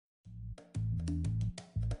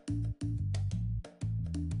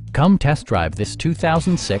Come test drive this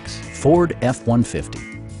 2006 Ford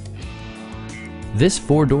F-150. This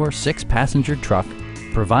four-door, six-passenger truck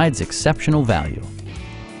provides exceptional value.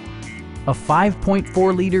 A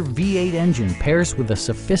 5.4-liter V8 engine pairs with a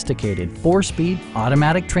sophisticated four-speed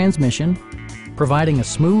automatic transmission, providing a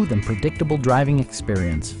smooth and predictable driving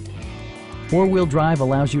experience. Four-wheel drive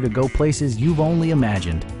allows you to go places you've only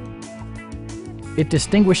imagined. It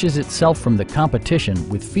distinguishes itself from the competition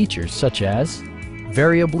with features such as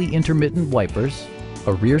variably intermittent wipers,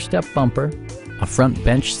 a rear step bumper, a front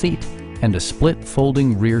bench seat, and a split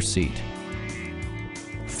folding rear seat.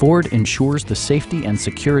 Ford ensures the safety and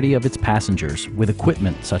security of its passengers with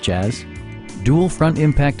equipment such as dual front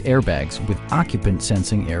impact airbags with occupant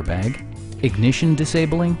sensing airbag, ignition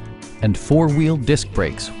disabling, and four-wheel disc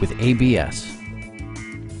brakes with ABS.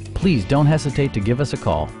 Please don't hesitate to give us a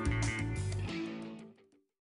call.